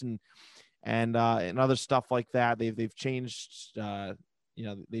nights and other stuff like that. They've changed,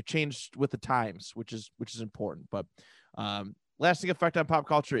 they've changed with the times, which is important. But lasting effect on pop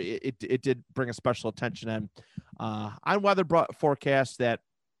culture, it did bring a special attention on weather forecasts that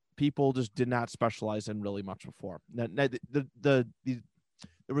people just did not specialize in really much before. There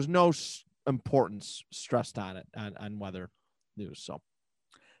was no importance stressed on it on weather news. So,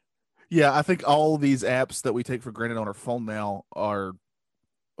 yeah, I think all these apps that we take for granted on our phone now are,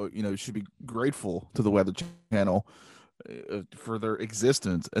 should be grateful to the Weather Channel for their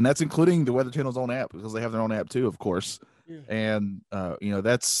existence, and that's including the Weather Channel's own app, because they have their own app too, of course. Yeah. And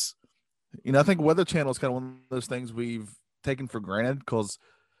that's, I think Weather Channel is kind of one of those things we've taken for granted, because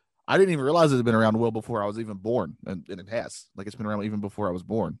I didn't even realize it had been around well before I was even born, and it has. Like, it's been around even before I was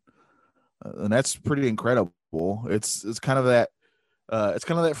born, and that's pretty incredible. It's kind of that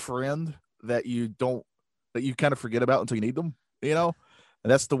friend that you kind of forget about until you need them, and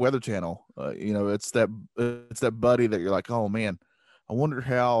that's the Weather Channel. It's that buddy that you're like, oh man, I wonder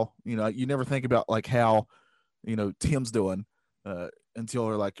how, you never think about like how, Tim's doing, until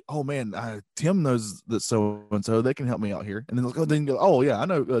they're like, oh man, Tim knows that so-and-so, they can help me out here. And then go, oh yeah, I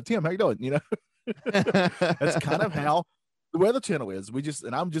know, Tim, how you doing? That's kind of how the Weather Channel is.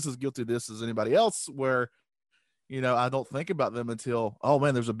 And I'm just as guilty of this as anybody else, where, I don't think about them until, oh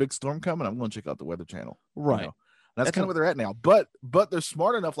man, there's a big storm coming, I'm going to check out the Weather Channel. Right. That's kind of where they're at now. But they're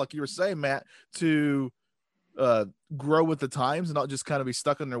smart enough, like you were saying, Matt, to grow with the times and not just kind of be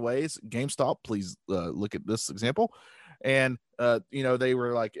stuck in their ways. GameStop, please look at this example. And, they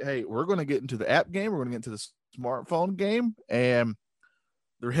were like, hey, we're going to get into the app game. We're going to get into the smartphone game. And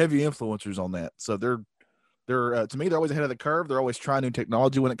they're heavy influencers on that. So they're to me, they're always ahead of the curve. They're always trying new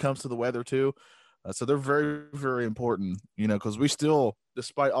technology when it comes to the weather too. So they're very, very important, because we still,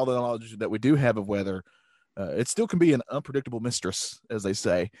 despite all the knowledge that we do have of weather, it still can be an unpredictable mistress, as they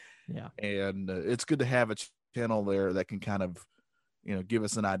say. Yeah. And it's good to have a channel there that can kind of, give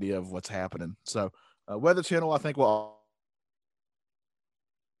us an idea of what's happening. So Weather Channel, I think, will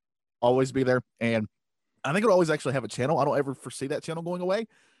always be there. And I think it'll always actually have a channel. I don't ever foresee that channel going away.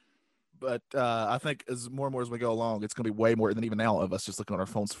 But I think as more and more as we go along, it's going to be way more than even now of us just looking on our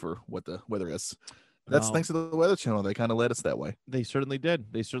phones for what the weather is. That's thanks to the Weather Channel. They kind of led us that way. They certainly did.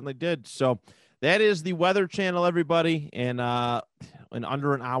 So that is the Weather Channel, everybody. And in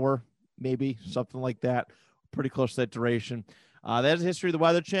under an hour, maybe something like that. Pretty close to that duration. That is the history of the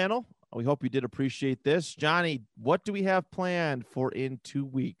Weather Channel. We hope you did appreciate this. Johnny, what do we have planned for in 2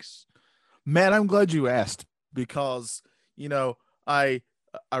 weeks? Matt, I'm glad you asked, because, I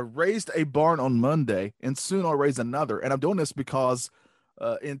raised a barn on Monday, and soon I'll raise another. And I'm doing this because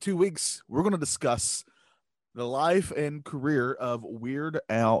in 2 weeks, we're going to discuss the life and career of Weird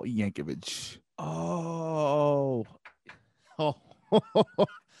Al Yankovic. Oh.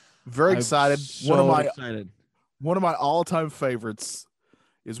 Very excited. So excited. One of my all-time favorites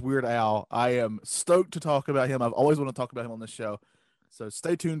is Weird Al. I am stoked to talk about him. I've always wanted to talk about him on this show. So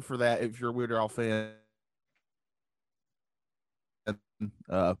stay tuned for that if you're a Weird Al fan.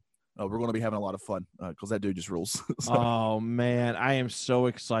 We're going to be having a lot of fun because that dude just rules. So. Oh man, I am so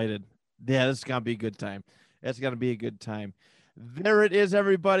excited. Yeah, this is going to be a good time. It's going to be a good time. There it is,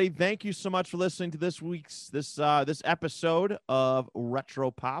 everybody. Thank you so much for listening to this episode of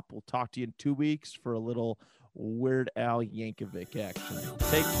Retro Pop. We'll talk to you in 2 weeks for a little Weird Al Yankovic action.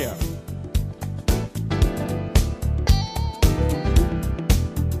 Take care.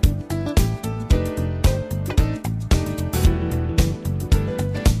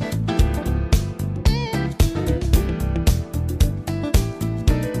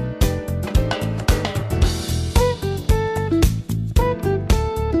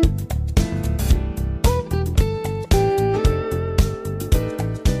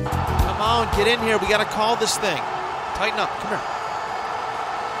 down. Get in here. We got to call this thing. Tighten up. Come here.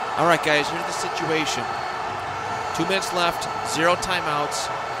 All right, guys, here's the situation. 2 minutes left, 0 timeouts,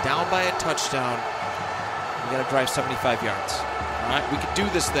 down by a touchdown. We got to drive 75 yards. All right, we can do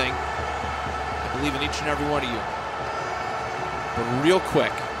this thing. I believe in each and every one of you. But real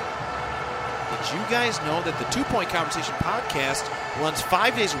quick, did you guys know that the 2 Point Conversation podcast runs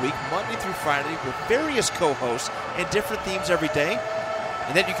 5 days a week, Monday through Friday, with various co-hosts and different themes every day?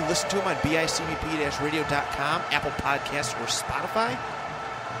 And then you can listen to them on bicbp-radio.com, Apple Podcasts, or Spotify.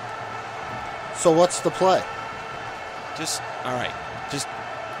 So what's the play? All right.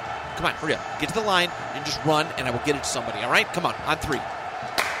 Come on, hurry up. Get to the line and just run, and I will get it to somebody, all right? Come on 3.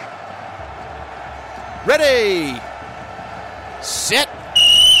 Ready. Set.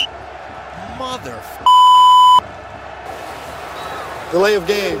 Delay of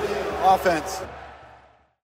game. Offense.